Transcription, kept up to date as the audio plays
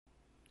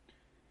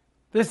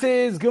This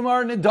is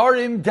Gemara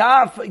Nedarim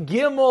Daf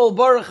Gimel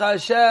Baruch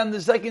Hashem,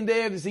 the second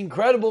day of this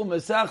incredible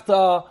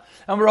Masechta,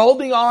 and we're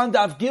holding on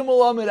Daf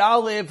Gimel Amid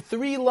Aleph,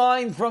 3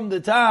 lines from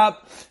the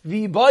top,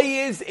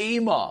 V'bayis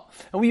Ema.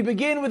 And we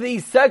begin with a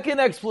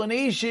second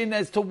explanation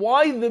as to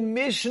why the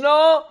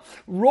Mishnah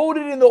wrote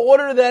it in the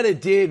order that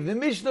it did. The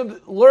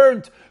Mishnah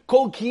learned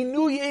Kol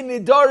Kinuye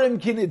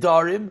Nedarim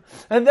Kinedarim,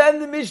 and then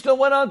the Mishnah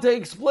went on to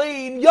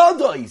explain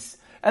Yadais.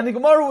 And the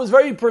Gemara was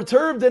very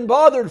perturbed and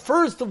bothered.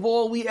 First of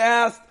all, we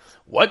asked,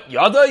 what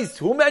Yadais?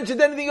 Who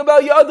mentioned anything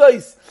about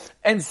Yadais?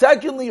 And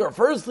secondly, or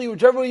firstly,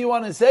 whichever way you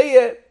want to say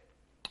it,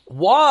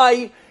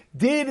 why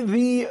did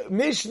the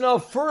Mishnah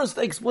first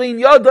explain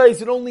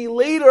Yadais and only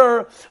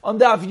later on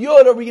Daf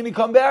Yod are we going to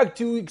come back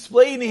to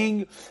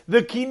explaining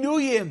the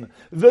Kinuyim,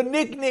 the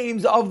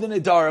nicknames of the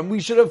Nedarim?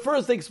 We should have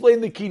first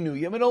explained the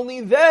Kinuyim and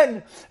only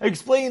then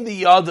explained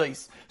the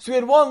Yadais. So we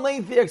had one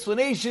lengthy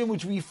explanation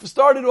which we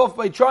started off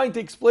by trying to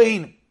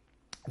explain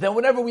that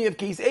whenever we have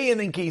case A and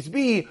then case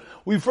B,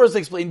 we first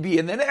explained B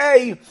and then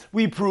A,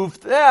 we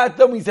proved that,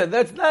 then we said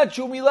that's not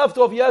true. We left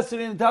off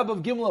yesterday in the top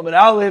of Gimel and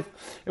Aleph,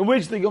 in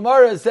which the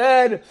Gemara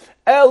said,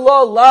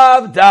 Ela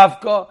lav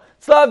dafka.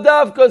 It's lav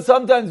dafka,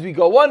 sometimes we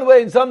go one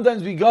way and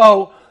sometimes we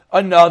go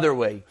another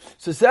way.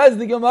 So says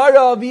the Gemara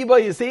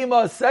Aviba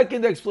Yasema, a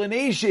second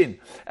explanation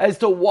as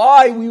to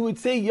why we would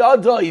say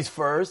Yadais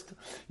first.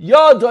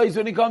 Yadais,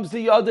 when it comes to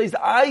Yadais,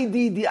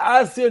 Aidi di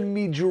Asir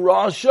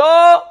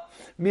Midrasha,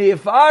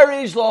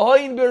 Me'efarish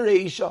Lahain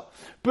Bereisha.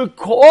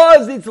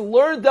 Because it's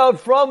learned out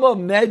from a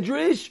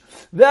medrash,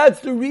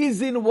 that's the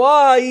reason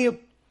why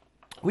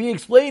we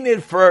explain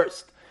it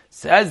first.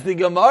 Says the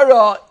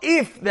Gemara,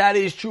 if that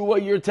is true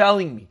what you're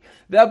telling me,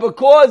 that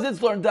because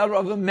it's learned out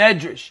of a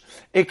medrash,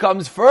 it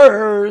comes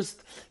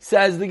first,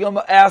 says the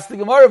Gemara, ask the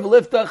Gemara,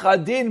 V'liftach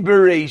hadin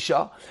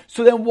bereisha.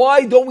 So then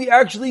why don't we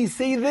actually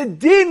say the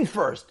din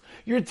first?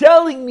 You're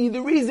telling me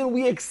the reason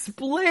we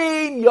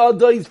explain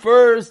Yadais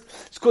first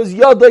is because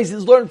Yadais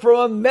is learned from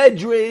a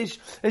medrash,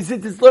 and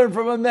since it's learned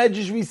from a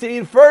medrash, we say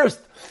it first.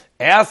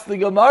 Ask the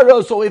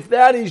Gemara, so if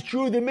that is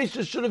true, the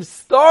Mishnah should have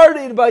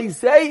started by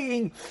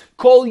saying,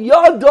 Kol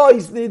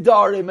Yadais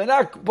Nedarim,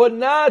 but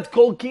not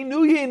Kol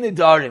Kinuye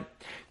Nedarim.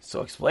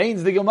 So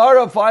explains the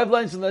Gemara, 5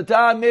 lines from the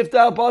top,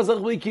 Miftah Pasach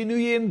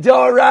Kinuyim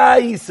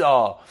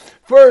Daraisa.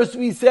 First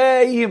we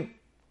say,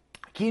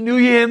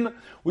 Kinuyim,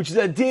 which is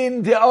a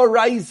din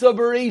de'araisa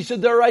bereisha,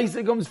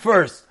 de'araisa comes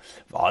first.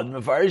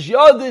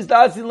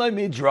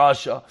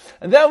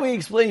 And then we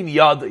explain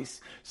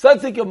Yadais. So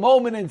let's take a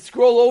moment and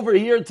scroll over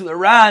here to the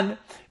Ran,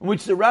 in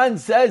which the Ran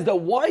says that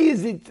why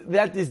is it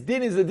that this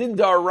din is a din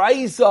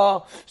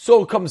de'araisa,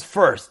 so it comes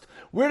first.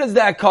 Where does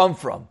that come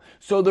from?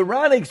 So the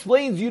Ran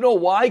explains, you know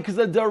why? Because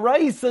a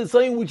daraisa is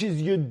something which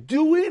is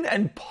Yeduin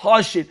and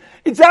Pashit.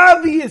 It's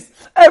obvious.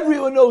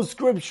 Everyone knows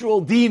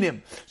scriptural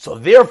dinim. So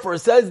therefore,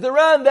 says the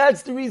Ran,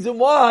 that's the reason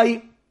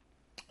why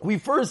we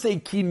first say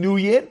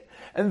Kinuyin,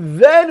 and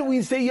then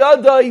we say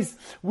Yadais,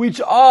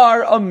 which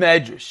are a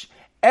medrash.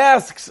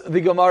 Asks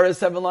the Gemara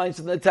 7 lines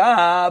from the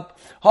top,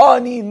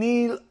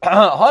 Kinuyim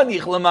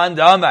Lashon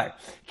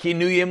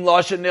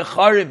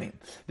Necharimim.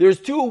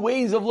 There's 2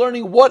 ways of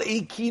learning what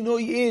a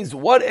kinuy is,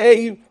 what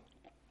a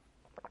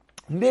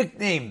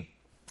nickname,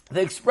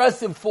 the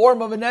expressive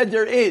form of an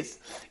neder is.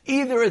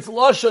 Either it's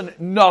Lashon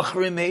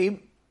Nachrimim,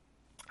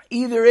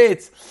 either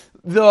it's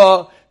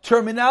the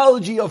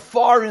terminology of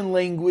foreign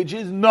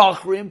languages,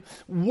 nachrim,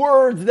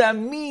 words that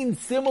mean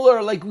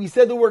similar, like we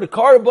said the word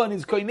carbon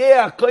is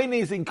koineach,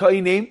 koines, and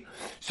koinim.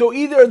 So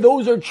either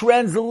those are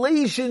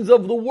translations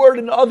of the word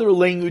in other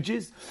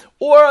languages,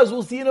 or as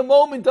we'll see in a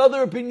moment,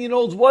 other opinion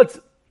holds what's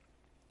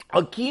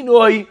a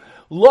kinoi,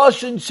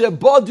 lashon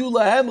shebadu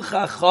lahem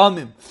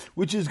chachamim,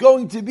 which is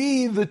going to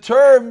be the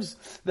terms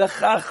the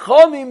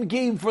chachamim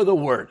gave for the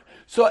word.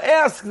 So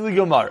ask the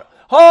Gemara,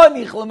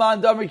 if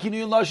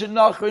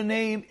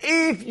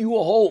you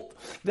hold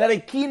that a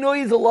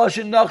kinoy is a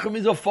lashon nachrim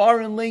is a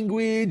foreign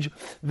language,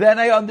 then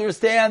I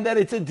understand that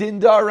it's a din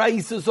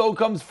daraisa, so it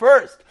comes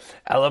first.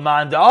 But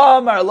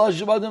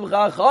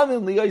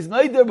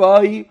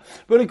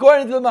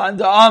according to the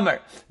man Amar,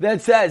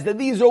 that says that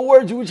these are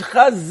words which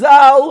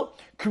Chazal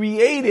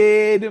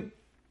created,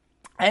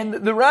 and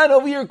the Ran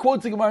over here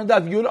quotes the Gemara in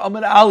Daf Yud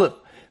Amar Aleph,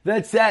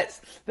 that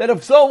says that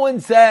if someone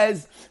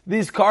says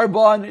this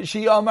carbon,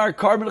 she amar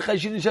carbon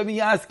chashin shemi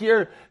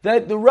yaskir,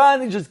 that the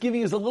Ran is just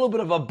giving us a little bit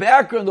of a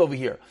background over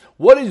here.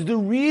 What is the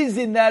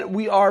reason that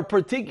we are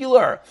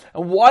particular,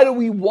 and why do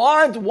we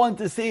want one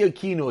to say a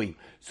kinui?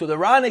 So the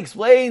Ran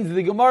explains,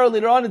 the Gemara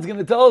later on is going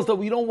to tell us that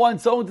we don't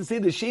want someone to say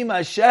the Shem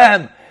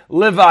Hashem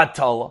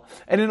levatala,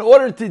 and in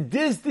order to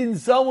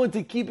distance someone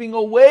to keeping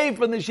away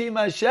from the Shem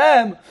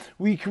Hashem,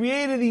 we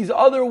created these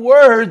other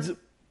words.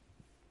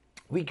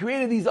 We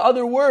created these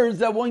other words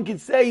that one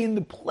could say in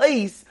the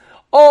place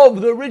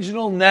of the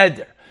original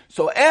neder.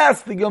 So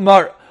ask the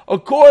Gemara,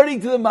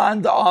 according to the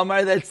man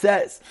Amar that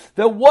says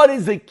that what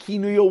is a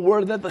kinuy,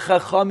 word that the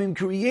Chachamim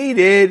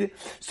created,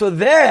 so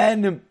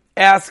then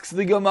asks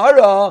the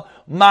Gemara,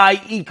 my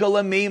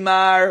ikala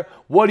meimar,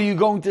 what are you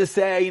going to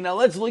say? Now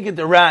let's look at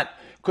the Ran.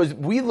 Because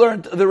we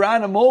learned the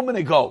Ran a moment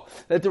ago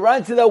that the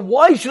Ran said that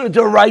why should a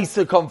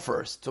Daraisa come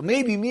first? So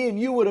maybe me and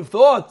you would have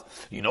thought,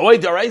 you know why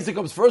Daraisa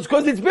comes first?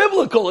 Because it's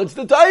biblical, it's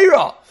the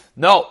Torah.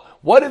 No.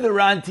 What did the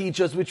Ran teach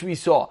us, which we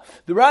saw?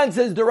 The Ran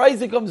says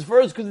Daraisa comes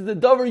first because it's the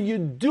davar you're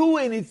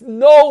doing, it's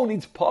known,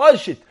 it's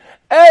pashit.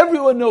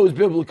 Everyone knows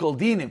biblical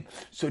dinim.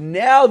 So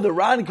now the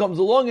Ran comes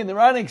along and the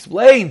Ran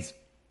explains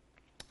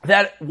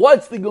that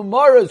what's the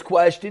Gemara's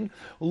question?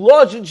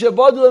 Loshen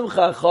Shabbadim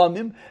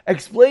Chachamim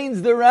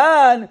explains the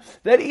Ran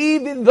that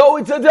even though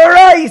it's a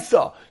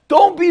Daraisa,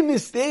 don't be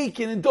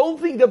mistaken and don't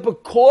think that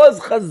because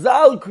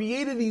Chazal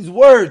created these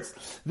words,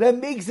 that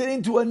makes it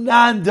into a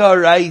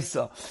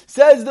non-Daraisa.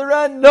 Says the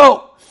Ran,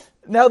 no.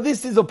 Now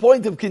this is a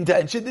point of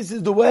contention. This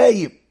is the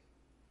way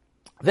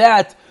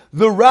that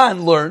the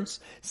Ran learns.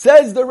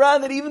 Says the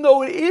Ran that even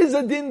though it is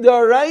a din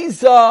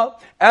daraisa,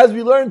 as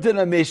we learned in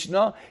a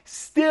Mishnah,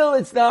 still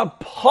it's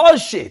not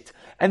pashit.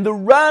 And the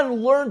Ran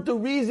learned the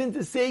reason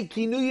to say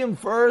kinuyim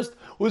first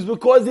was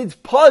because it's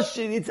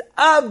pashit, it's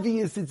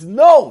obvious, it's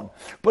known.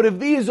 But if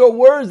these are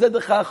words that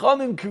the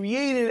Chachamim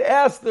created,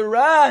 ask the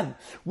Ran,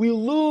 we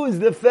lose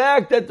the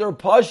fact that they're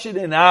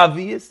pashit and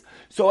obvious.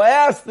 So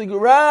ask the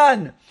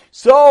Ran,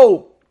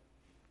 so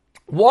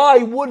why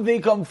would they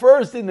come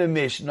first in the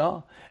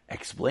Mishnah?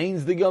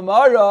 Explains the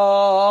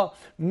Gemara,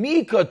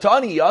 Mika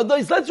Tani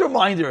Yadais. Let's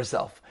remind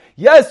ourselves.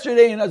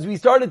 Yesterday, and as we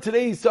started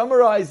today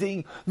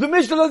summarizing, the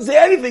Mishnah doesn't say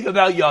anything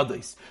about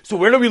Yadais. So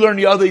where do we learn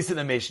Yadais in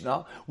the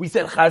Mishnah? We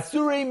said,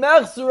 Chasurei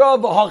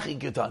Mechsura V'hachi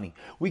Katani.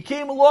 We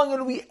came along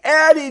and we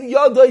added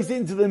Yadais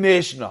into the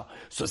Mishnah.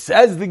 So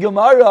says the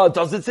Gemara,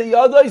 does it say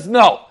Yadais?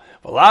 No.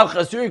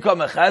 Did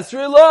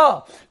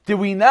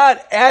we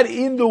not add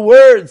in the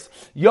words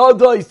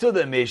Yadais to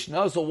the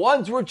Mishnah? So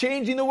once we're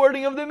changing the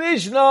wording of the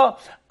Mishnah,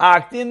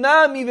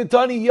 Aktinami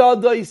Vitani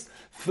Yadais,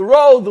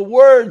 throw the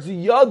words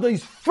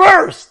Yadais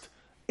first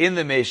in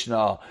the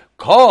Mishnah.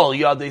 Call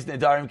Yadais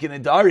Nedarim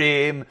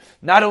Kinedarim.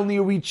 Not only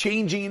are we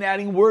changing and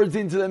adding words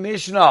into the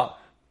Mishnah,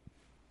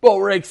 but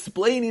we're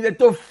explaining that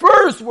the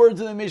first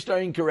words in the Mishnah are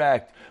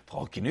incorrect.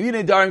 And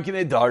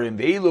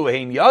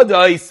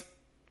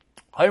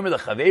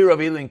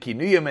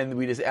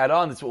we just add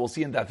on, that's what we'll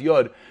see in Daf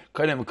Yod,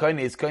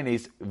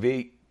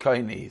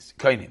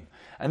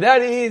 and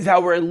that is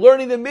how we're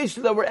learning the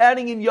Mishnah, that we're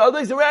adding in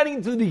Yadais, we're adding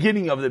into the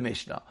beginning of the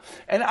Mishnah.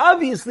 And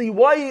obviously,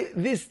 why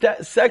this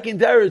second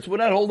teretz would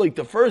not hold like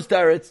the first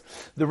teretz,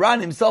 the Ran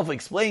himself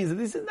explains that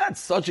this is not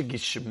such a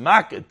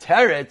geshmak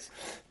teretz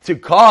to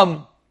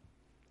come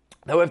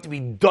that we have to be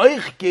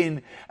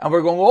doichkin, and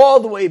we're going all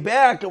the way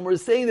back, and we're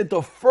saying that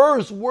the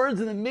first words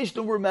in the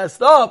Mishnah were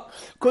messed up,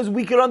 because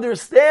we could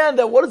understand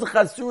that what is a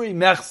chasuri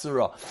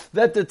mechsera?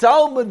 That the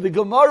Talmud, the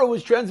Gemara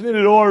was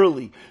transmitted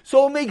orally.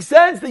 So it makes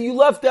sense that you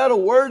left out a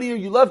word here,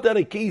 you left out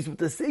a case, but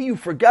to say you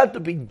forgot the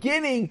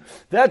beginning,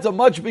 that's a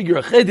much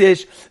bigger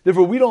chiddush.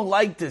 Therefore, we don't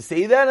like to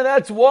say that, and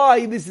that's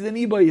why this is an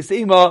Iba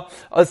Yisema,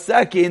 a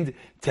second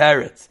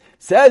teretz.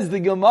 Says the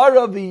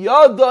Gemara,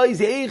 v'yadais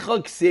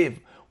heicha ksiv.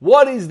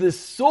 What is the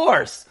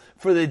source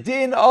for the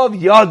din of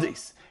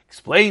Yadis?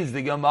 Explains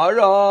the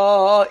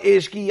Gemara,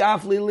 Ishki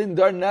Yafli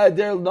Lindar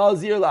Nader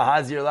Nazir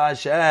Lahazir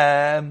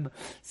Lashem.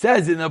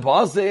 Says in the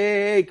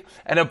Pasuk,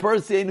 and a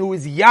person who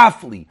is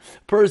Yafli,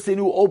 person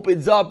who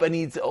opens up and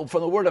needs from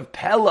the word of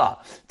Pella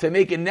to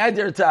make a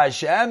Neder to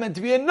Hashem and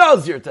to be a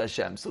Nazir to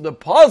Hashem. So the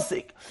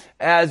Pasuk,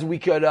 as we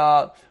could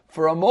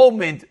for a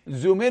moment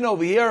zoom in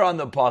over here on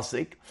the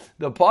Pasuk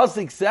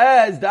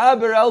says,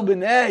 Daber el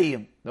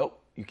B'nei. Nope.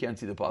 You can't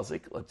see the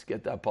pasuk. Let's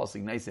get that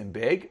pasuk nice and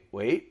big.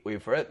 Wait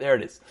for it. There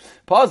it is.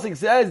 Pasuk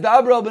says,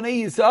 "Dabra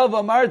b'nei Yisrael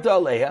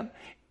v'amarta alehem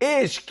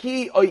ish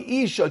ki oy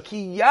isha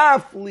ki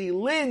yafli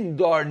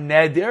lindar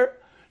neder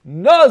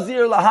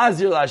nazir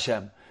lahazir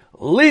Hashem."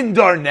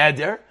 Lindar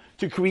neder,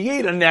 to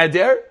create a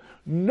neder,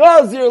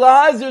 nazir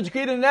lahazir, to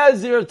create a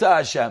nazir to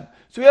Hashem.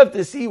 So we have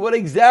to see what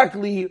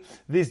exactly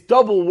this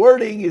double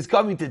wording is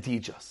coming to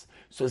teach us.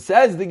 So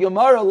says the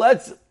Gemara,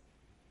 let's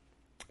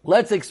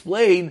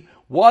explain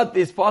what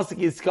this pasuk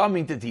is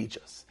coming to teach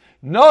us.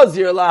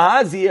 Nazir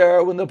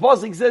lahazir, when the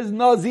pasuk says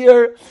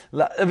Nazir,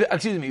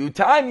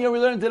 Utanya, we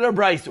learned in our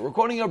Brisa. We're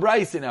quoting a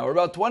Brisa now. We're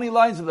about 20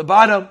 lines at the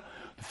bottom.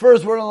 The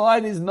first word on the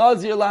line is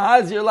Nazir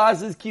lahazir,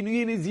 says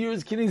kinuyin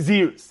nazirs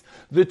kinazirs.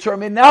 The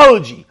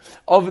terminology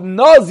of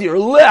Nazir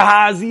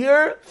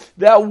lahazir,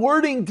 that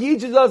wording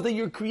teaches us that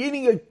you're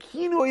creating a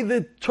kinoi,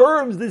 the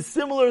terms, the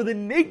similar, the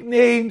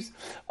nicknames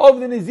of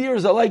the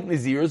nazirs are like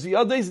nazirs.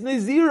 Yadais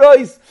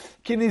nazirais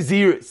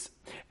kinazirs.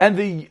 And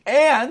we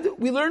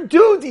learn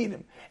two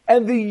dinim.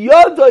 And the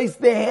yadais,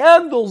 the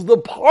handles, the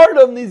part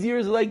of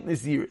naziris like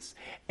naziris.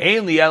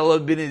 Ainli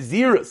elav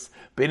b'naziris,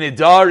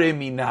 b'nedarim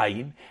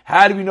minayin.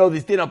 How do we know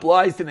this din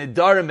applies to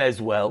nedarim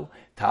as well?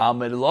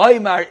 Talmud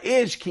loymar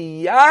ish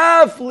ki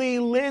yafli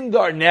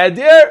lindar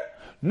neder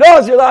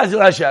nazir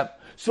lazir Hashem.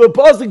 So the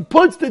pasuk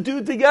puts the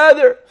two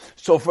together.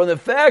 So from the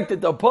fact that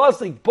the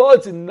pasuk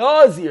puts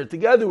nazir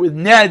together with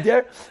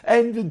neder,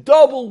 and the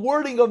double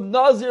wording of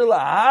nazir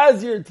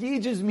lahazir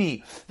teaches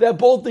me that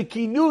both the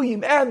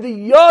kinuyim and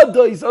the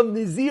yadais of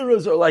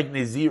naziros are like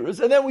naziros,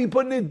 and then we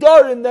put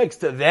nedarim next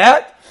to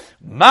that,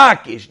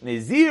 makish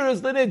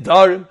naziros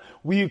nedarim.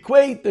 We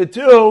equate the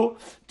two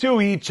to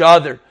each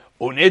other.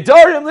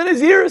 Unedarim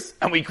l'naziris,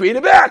 and we create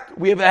it back.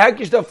 We have a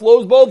hekish that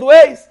flows both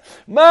ways.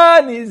 Ma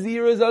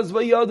naziris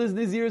asvayadas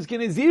naziris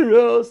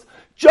k'naziros.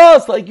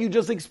 Just like you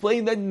just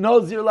explained that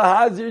nazir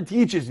lahazir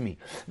teaches me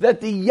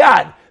that the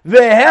yad,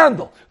 the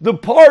handle, the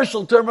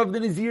partial term of the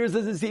naziris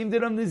is the same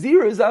thing of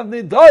naziris of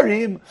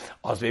nedarim.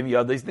 Asvayim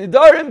yadas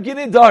nedarim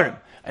k'nedarim.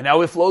 And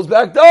now it flows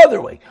back the other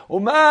way.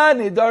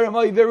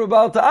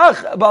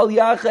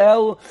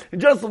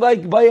 Just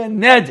like by a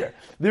neder,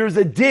 there's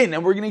a din,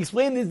 and we're going to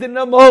explain this in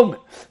a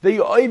moment. That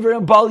you over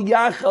and bal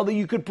yachal, that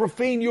you could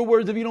profane your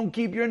words if you don't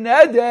keep your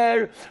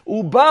neder.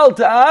 Ubal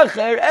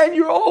ta'acher, and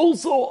you're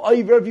also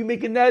over if you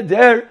make a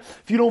neder,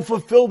 if you don't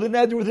fulfill the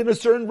neder within a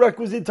certain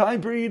requisite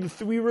time period,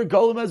 3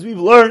 regalim as we've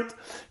learned.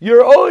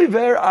 You're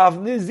over af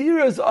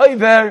naziras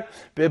over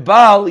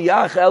bebal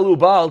yachal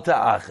ubal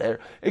ta'acher.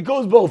 It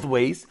goes both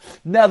ways.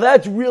 Now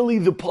that's really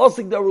the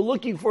pasuk that we're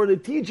looking for to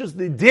teach us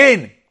the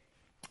din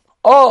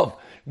of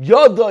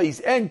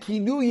yadais and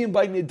kinuyim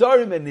by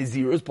nedarim and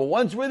naziros. But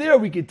once we're there,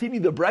 we continue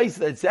the brayse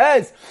that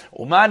says,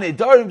 "Uman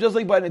nedarim," just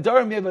like by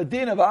nedarim, we have a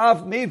din of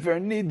af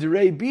mefer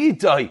nidrei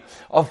bitai.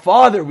 A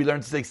father, we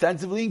learned this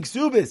extensively in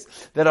Ksubis,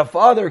 that a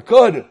father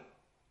could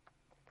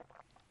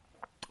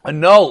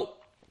annul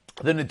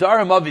the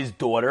nedarim of his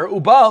daughter.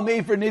 Ubal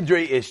mefer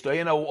nidrei ishtoi,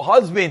 and a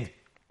husband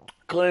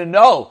could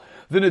annul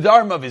the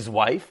nedarim of his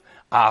wife.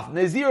 And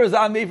that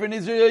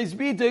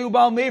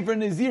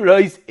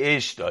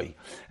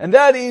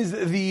is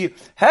the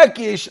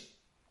hekish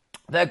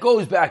that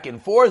goes back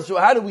and forth. So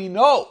how do we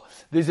know?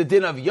 There's a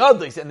din of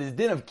yadis and there's a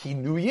din of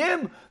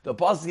kinuyim. The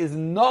pasuk is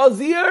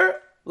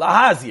nazir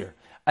lahazir.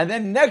 And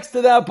then next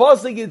to that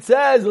pasuk it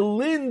says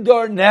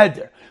lindar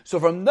neder. So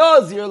from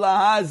nazir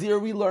lahazir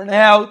we learn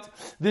out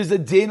there's a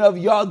din of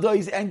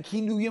yadais and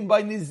kinuyim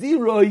by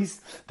nazirois.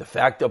 The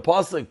fact the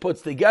pasuk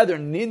puts together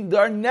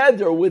nindar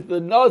neder with the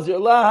nazir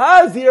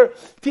lahazir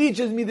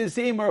teaches me the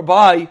same are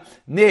by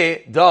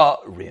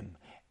nedarim.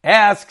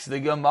 Asks the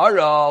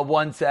Gemara,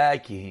 1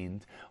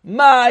 second.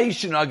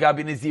 What's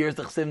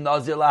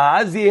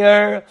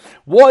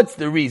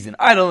the reason?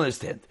 I don't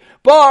understand.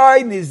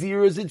 By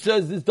Naziris, it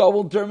says this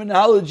double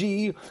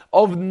terminology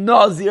of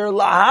Nazir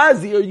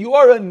Lahazir. You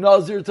are a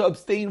Nazir to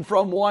abstain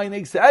from wine,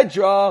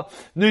 etc.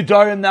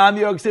 Nidarim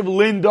Namir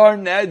Lindar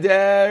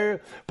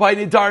Neder. By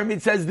Nidarim,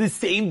 it says the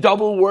same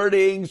double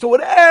wording. So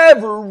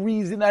whatever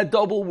reason that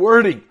double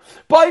wording,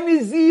 by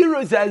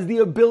Naziris has the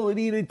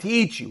ability to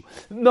teach you.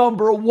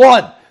 Number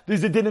 1.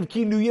 There's a din of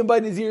kinuyim by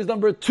naziris.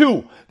 Number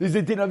 2, there's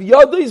a din of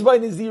yadais by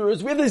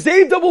naziris. We have the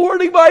same double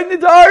wording by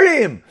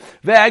nidarim.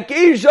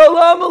 V'hakish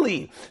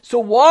alamali. So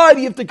why do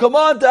you have to come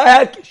on to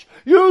hakish?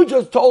 You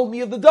just told me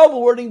of the double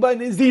wording by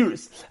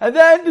naziris, and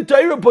then the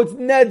Torah puts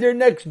neder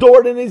next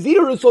door to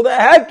naziris, so the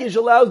hakish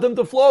allows them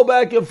to flow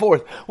back and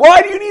forth.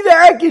 Why do you need the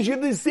hakish? You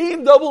have the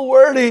same double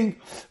wording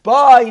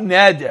by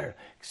neder.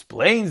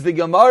 Explains the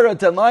Gemara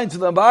 10 lines to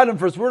the bottom.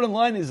 First word in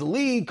line is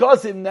li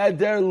kosim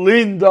neder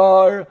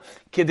lindar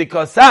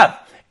kidikasav.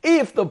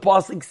 If the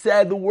pasuk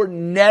said the word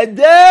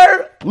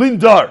neder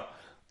lindar,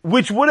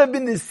 which would have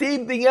been the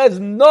same thing as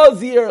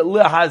nazir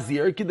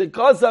lehazir,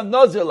 kidikasav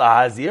nazir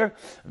lehazir,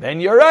 then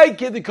you're right,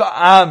 kidika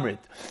amrit,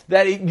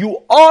 that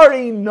you are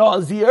a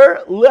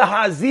nazir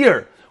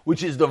lehazir,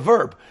 which is the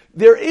verb.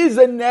 There is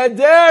a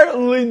neder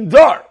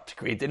lindar to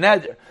create the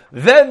neder.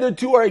 Then the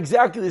two are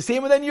exactly the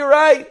same, and then you're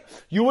right.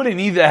 You wouldn't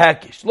need the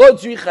hakish. Lo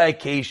tzricha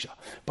hakesha.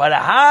 But a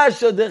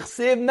hasha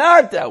dechsev,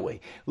 not that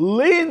way.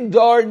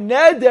 Lindar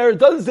neder, it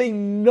doesn't say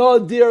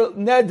neder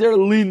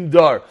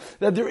lindar.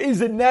 That there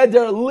is a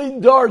neder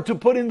lindar to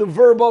put in the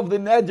verb of the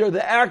neder,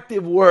 the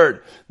active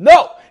word.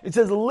 No, it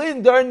says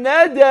lindar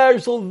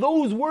neder, so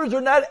those words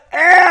are not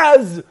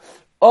as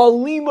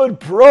limud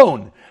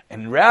prone.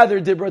 And rather,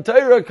 Dibra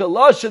Torah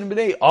kalashan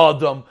b'nei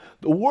Adam.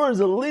 The words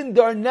of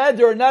lindar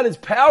neder are not as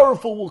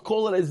powerful. We'll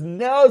call it as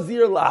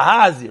nazir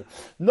lahazir.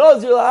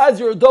 Nazir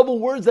lahazir are double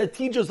words that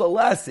teach us a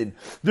lesson.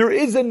 There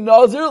is a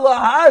nazir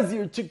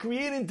lahazir to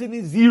create into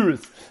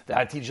naziris.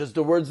 That teaches us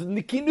the words of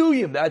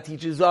nikinuyim. That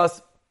teaches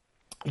us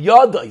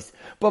yadais.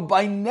 But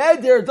by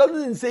neder, it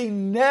doesn't say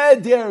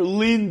neder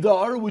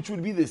lindar, which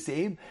would be the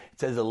same. It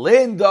says a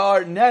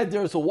lindar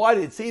neder. So why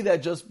did it say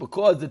that? Just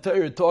because the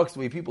Torah talks the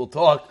way people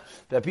talk,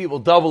 that people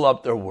double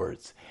up their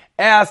words.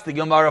 Ask the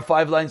Gemara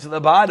 5 lines to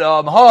the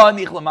bottom.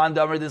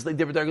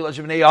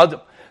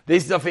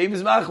 This is a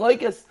famous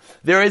machlokes.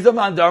 There is a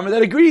mandarma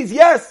that agrees.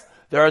 Yes,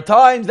 there are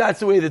times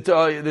that's the way the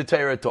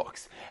Torah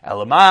talks.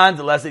 Elaman,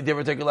 the less they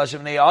differ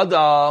Tekulashim Ne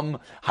Adam,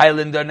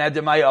 Highlander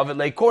Nedemai of it,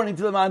 according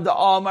to the man, the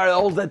Amar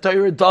holds that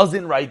Torah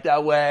doesn't write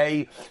that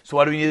way. So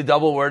what do we need a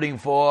double wording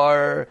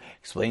for?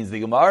 Explains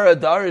the Gemara,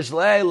 Darish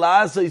Le,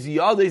 Lasos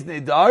Yadis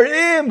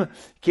Nedarim,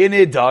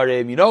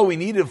 Kinedarim. You know, we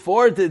need it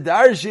for to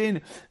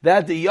Darshin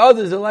that the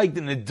Yadas are like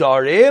the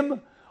Nedarim,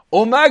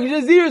 or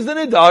Magjazir is the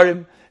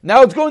Nedarim.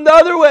 Now it's going the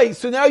other way.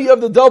 So now you have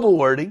the double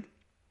wording.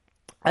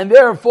 And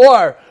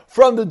therefore,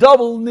 from the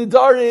double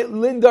nidar,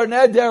 lindar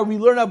neder, we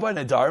learn about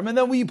nidarim, and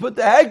then we put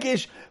the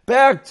hekish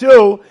back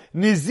to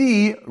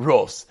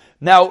niziros.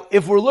 Now,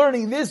 if we're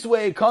learning this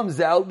way, it comes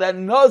out that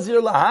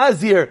nazir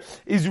lahazir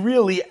is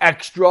really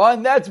extra,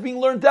 and that's being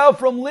learned out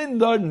from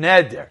lindar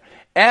neder.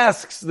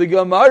 Asks the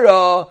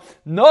Gemara,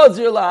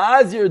 nazir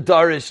lahazir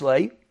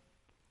darishle.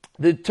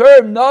 The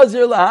term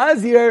Nazir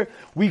Lahazir,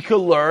 we could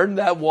learn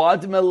that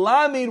what?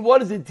 Melamid, what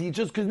does it teach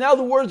us? Because now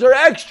the words are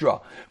extra.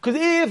 Because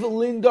if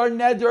Lindar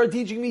Neder are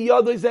teaching me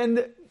Yados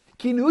and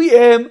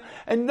Kinuyim,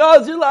 and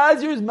Nazir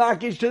Lahazir is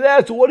makish to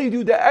that, so what do you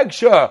do the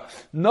extra?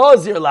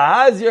 Nazir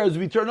Lahazir, as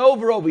we turn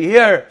over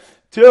here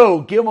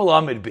to Gimel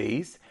Amid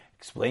Beis,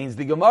 explains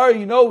the Gemara,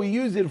 you know, we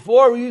use it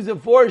for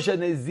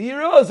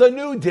Shaneziros, a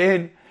new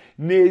din.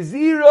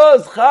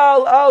 Neziros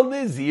Chal al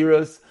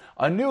Neziros.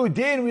 A new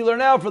din we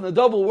learn out from the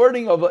double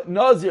wording of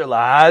Nazir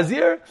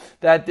Lahazir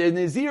that the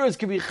Naziris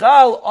can be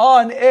chal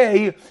on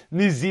a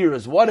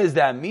Naziris. What does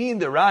that mean?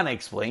 The Rana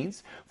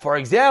explains. For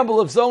example,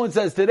 if someone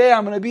says, today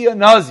I'm going to be a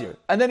Nazir,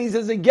 and then he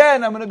says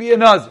again, I'm going to be a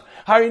Nazir.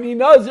 Harini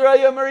Nazir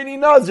ayam, harini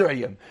Nazir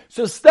ayam.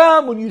 So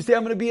stam, when you say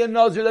I'm going to be a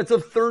Nazir, that's a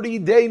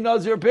 30-day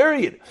Nazir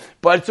period.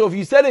 But so if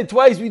you said it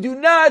twice, we do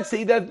not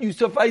say that you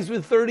suffice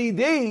with 30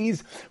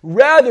 days.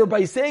 Rather,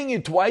 by saying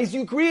it twice,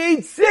 you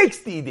create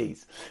 60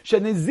 days.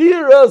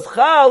 Shaniziros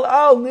chal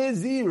al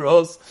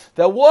niziros,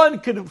 that one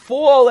could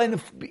fall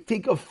and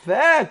take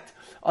effect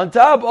on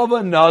top of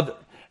another.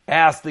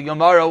 Ask the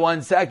Gemara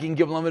 1 second,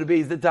 give them to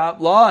base the top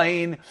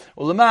line.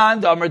 According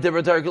to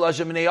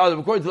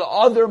the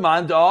other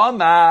man,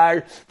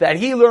 that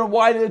he learned,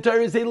 why did the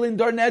Torah say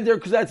Lindar Neder?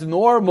 Because that's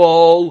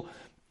normal.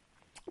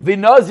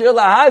 V'nazir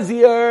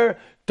lahazir,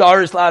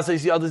 Darish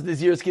lasos yadas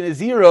neziros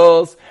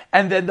kineziros.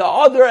 And then the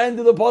other end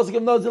of the pasuk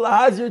of Nazir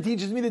lahazir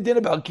teaches me the din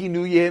about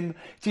kinuyim,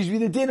 teaches me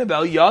the din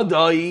about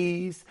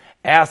yadais.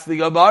 Ask the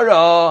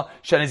Gemara,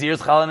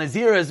 Shanazir's Chal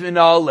Naziris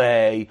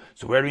Minale.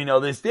 So where do we know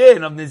this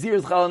din of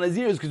Nazir's Chal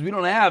Naziris? Because we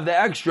don't have the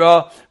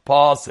extra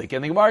pasuk.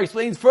 And the Gemara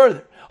explains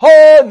further.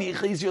 As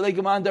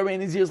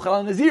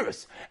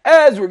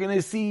we're going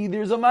to see,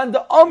 there's a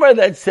Manda Omer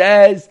that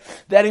says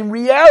that in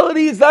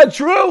reality it's not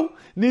true.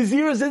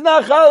 Naziris is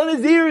not Chal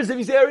Naziris. If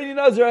you say Arini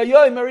Nazir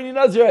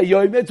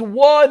Ayoim, it's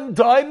one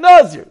time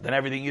Nazir. Then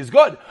everything is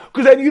good.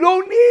 Because then you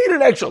don't need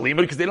an extra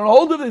limud, because they don't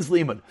hold of this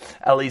limud.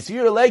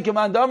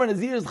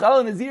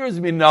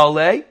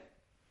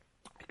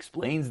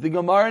 Explains the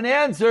Gemara and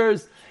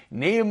answers.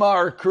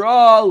 Neymar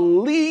Kra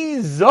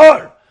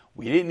Lizar.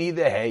 We didn't need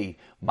the hay.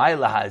 My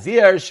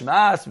lahazir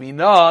shmas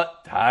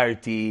minot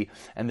tarti.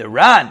 And the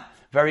Ran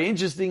very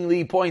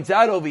interestingly points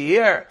out over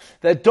here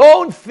that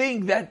don't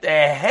think that the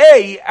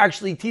hay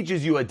actually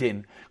teaches you a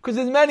din. Because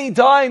as many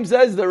times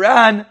says the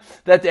Ran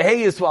that the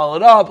hay is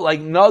swallowed up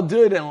like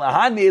nadud and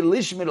lahanid,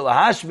 lishmid,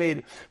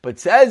 lahashmid. But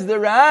says the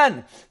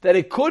Ran that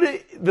it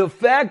could, the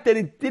fact that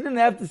it didn't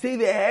have to say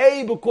the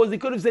hay because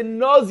it could have said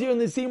nazir and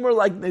the seamer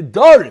like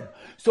nedarim.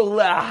 So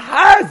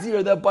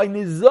lahazir, that by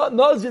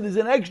nazir there's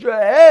an extra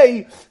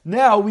hay,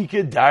 now we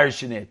could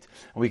darshan it.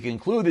 And we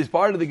conclude this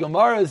part of the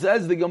Gemara,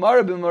 says the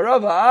Gemara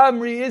b'marava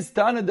amri is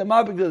tana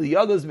demapik the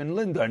yados min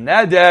lindar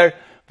neder,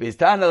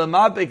 v'istana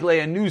demapik le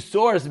a new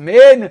source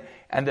min,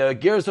 and the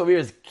gears over here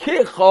is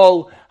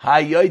kichol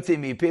hayoyte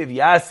mipiv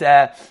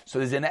yaseh. So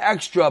there's an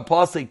extra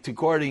pasuk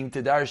according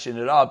to darshan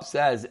it up,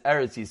 says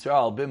Eretz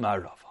Yisrael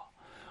b'marava.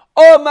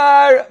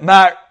 Omar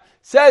mar,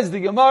 says the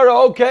Gemara,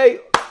 okay,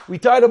 we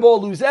tied up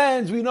all loose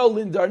ends. We know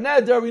Lindar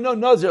Neder. We know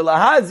Nazir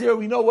Lahazir.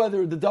 We know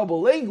whether the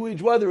double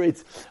language, whether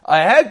it's a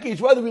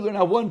hekish, whether we learn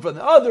out one from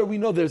the other. We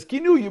know there's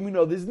Kinuyim. We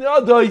know there's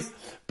Nadois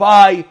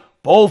by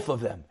both of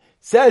them.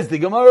 Says the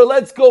Gemara,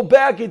 let's go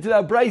back into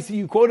that brisa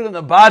you quoted on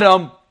the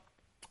bottom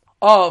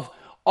of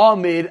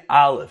Amid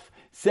Aleph.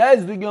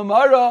 Says the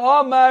Gemara,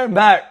 Amar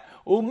Mar,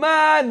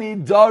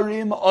 Umani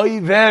Darim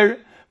Oiver,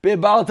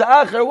 Bebal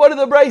Ta'acher. What do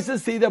the brisa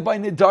say that by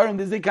Nidarim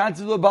there's a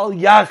concept of Bal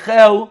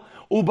Yachel?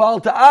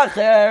 Ubal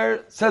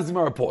Ta'acher, says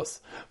Marapos.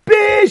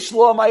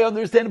 Bishlom, I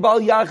understand Bal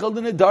Yachel, the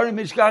Nedarim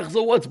Mishkach,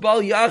 so what's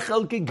Bal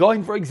Yachel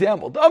going, for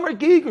example? Damar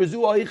Kikr, Zu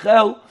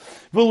Aichel,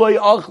 V'loi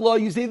Achla,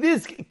 you say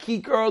this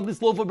Kikr,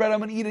 this loaf of bread, I'm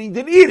going to eat it, and you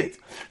didn't eat it.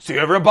 So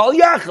you're ever Bal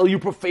Yachel, you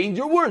profaned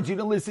your words, you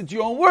didn't listen to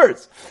your own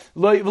words.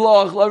 V'loi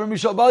Achla,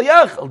 Mishal Bal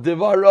Yachel,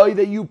 Devaroi,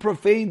 that you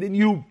profaned and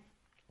you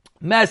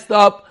messed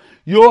up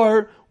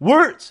your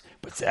words.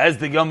 But says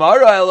the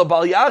Gemara, El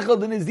Bal Yachel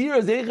the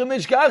Nazir Zeichem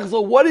Mishkach.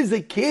 So what is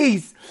the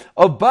case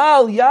of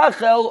Bal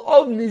Yachel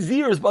of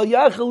Naziris? Bal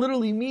Yachel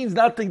literally means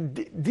not to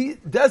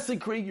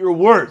desecrate your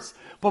words.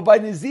 But by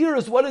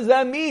Naziris, what does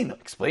that mean?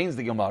 Explains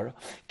the Gemara.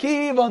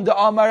 Kiv on the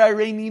Amar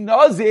Areini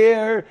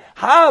Nazir,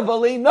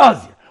 Havale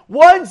Nazir.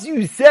 Once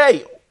you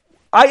say,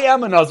 I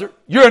am a Nazir,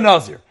 you're a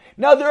Nazir.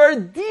 Now there are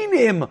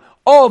dinim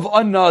of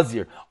a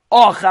Nazir.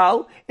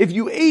 Achal, if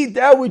you ate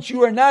that which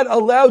you are not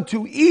allowed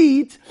to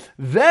eat,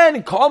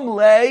 then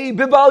kamlei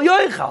bibal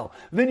yoichal.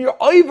 Then you're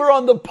over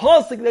on the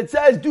pasuk that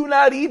says, do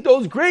not eat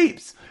those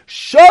grapes.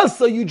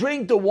 Shasa, you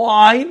drink the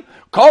wine,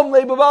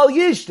 kamlei bibal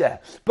yishte.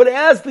 But I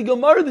asked the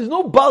Gemara, there's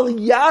no bal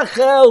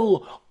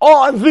yachel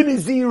on the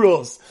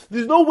Naziros.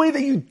 There's no way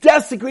that you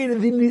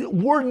desecrated the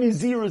word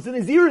Naziros. The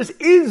Naziros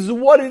is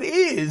what it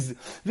is.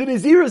 The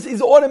Naziros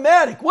is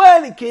automatic.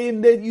 When it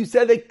came that you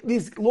said that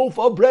this loaf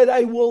of bread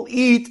I will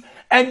eat,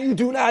 and you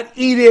do not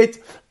eat it,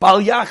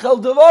 bal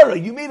yachel devara.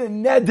 You made a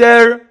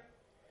neder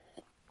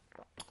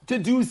to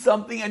do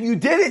something and you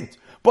didn't.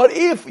 But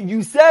if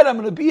you said, I'm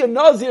going to be a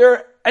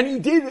Nazir, and you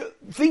did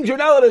things you're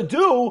not allowed to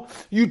do,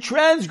 you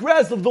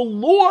transgress of the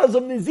laws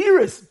of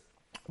Naziris.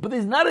 But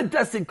there's not a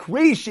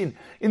desecration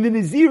in the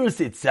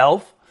Naziris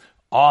itself.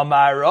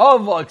 Amar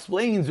Rava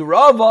explains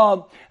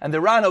Rava, and the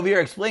Ran over here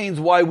explains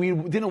why we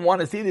didn't want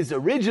to say this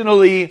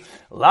originally.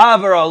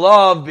 Lavar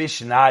alav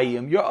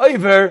bishnayim. You're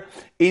over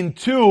in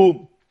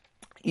two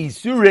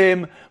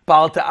Isurim.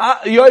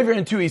 You're over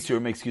in two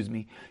Isurim, excuse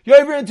me. You're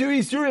over in two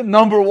Isurim.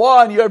 Number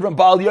one, you're over in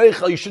Bal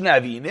Yoichel, you shouldn't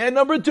have eaten. And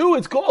number two,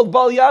 it's called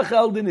Bal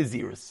Yachel de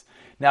Naziris.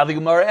 Now the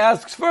Gemara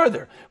asks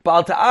further,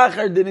 Bal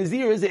Ta'achar de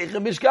Naziris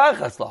Eichem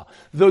Bishkachas.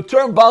 The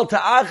term Bal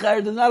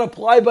Ta'achar does not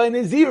apply by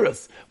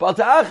Naziris. Bal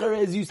Ta'achar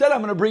is, you said I'm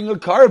going to bring a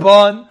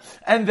carbon,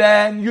 and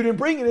then you didn't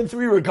bring it in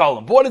 3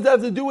 regalim. But what does that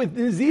have to do with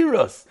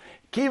Naziris?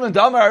 Kivan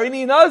Damar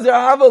Ini Nazir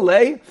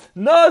Havalei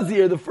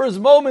Nazir. The first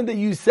moment that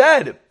you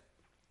said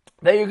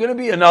that you're going to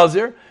be a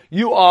Nazir,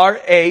 you are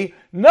a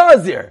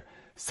Nazir.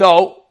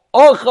 So,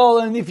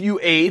 Ochal, and if you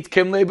ate,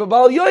 Kimle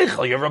Bal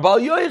Yoichel, you're a Bal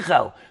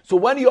Yoichel. So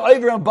when you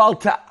over on Bal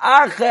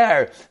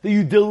Ta'acher, that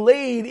you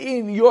delayed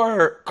in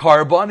your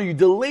carbon, or you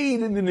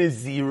delayed in the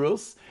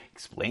Nazirus,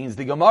 explains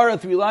the Gemara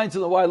 3 lines to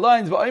the white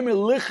lines,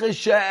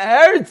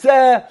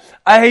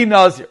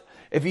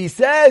 if he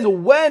says,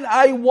 when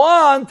I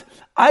want,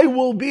 I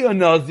will be a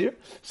Nazir.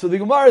 So the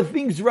Gemara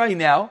thinks right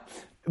now,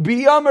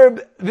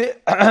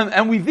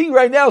 and we think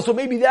right now, so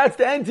maybe that's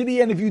the entity,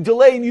 and if you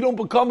delay and you don't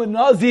become a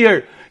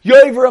Nazir,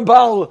 Yoiver and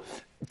Bal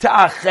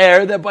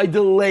Ta'acher, that by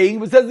delaying,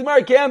 but says the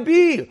Gemara can't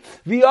be.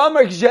 The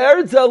Amar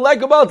Ksheretza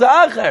like about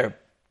Ta'acher.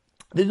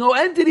 There's no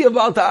entity of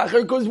Bal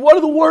Ta'acher, because what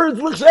do the words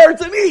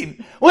L'Ksheretza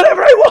mean?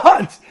 Whenever I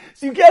want.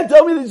 So you can't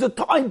tell me there's a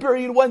time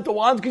period when to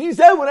want, because you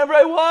said whenever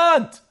I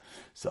want.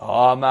 So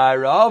Amar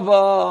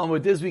Rava, and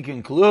with this we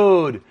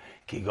conclude,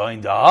 Ki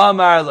going to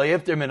Amar Lo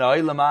Yifter Min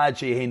Ha'olam Ad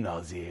She'eh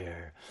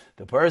Nazir.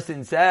 The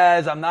person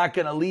says, I'm not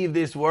going to leave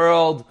this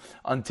world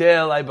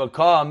until I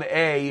become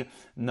a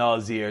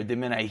Nazir.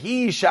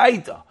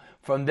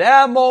 From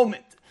that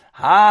moment,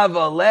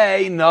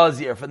 Havalei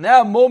Nazir. From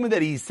that moment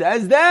that he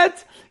says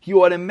that, he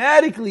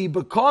automatically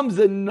becomes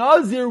a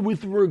Nazir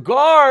with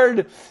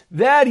regard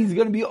that he's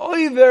going to be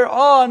over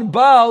on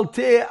Bal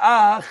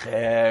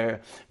Te'acher.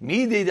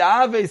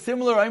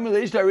 Similar,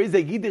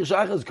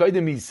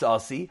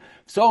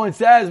 someone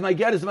says, my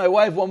get is my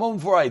wife 1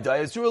 moment before I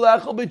die.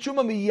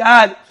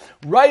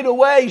 Right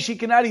away, she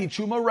cannot eat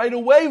chuma. Right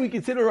away, we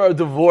consider her a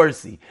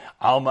divorcee.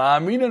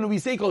 And we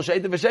say,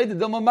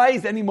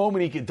 any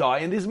moment he could die.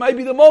 And this might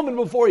be the moment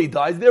before he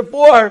dies.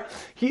 Therefore,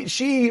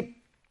 she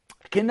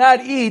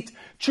cannot eat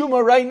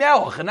chuma right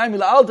now.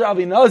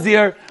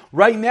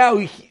 Right now,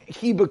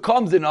 he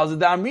becomes a Nazir.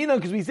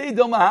 Because we say,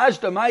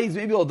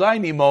 maybe he'll die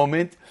in a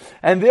moment.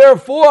 And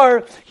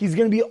therefore, he's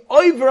going to be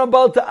over on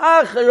Bal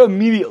Ta'acher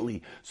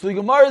immediately. So the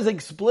Gemara is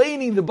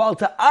explaining the Bal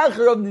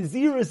Ta'acher of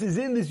Naziris is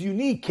in this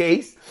unique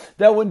case,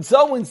 that when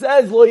someone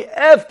says, Lo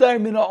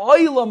Eftar Min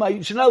Ha'olam,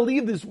 I should not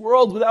leave this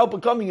world without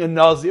becoming a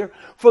Nazir,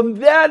 from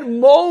that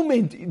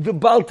moment, the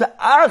Bal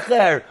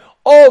Ta'acher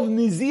of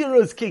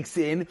Nazirus kicks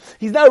in.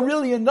 He's not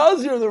really a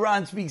Nazir, the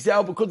Ran speaks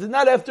out, because it's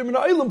not after Min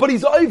Ha'olam, but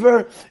he's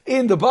over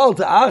in the Bal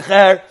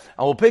Ta'acher.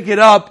 And we'll pick it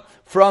up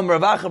from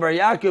Rav Acha Bar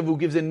Yaakov, who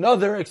gives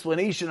another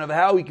explanation of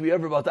how he can be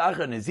over Bal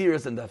Ta'acher,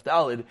 Nazirus, and Daf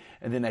Daled,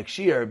 and the next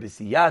year,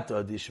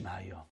 B'siyata Dishmaya.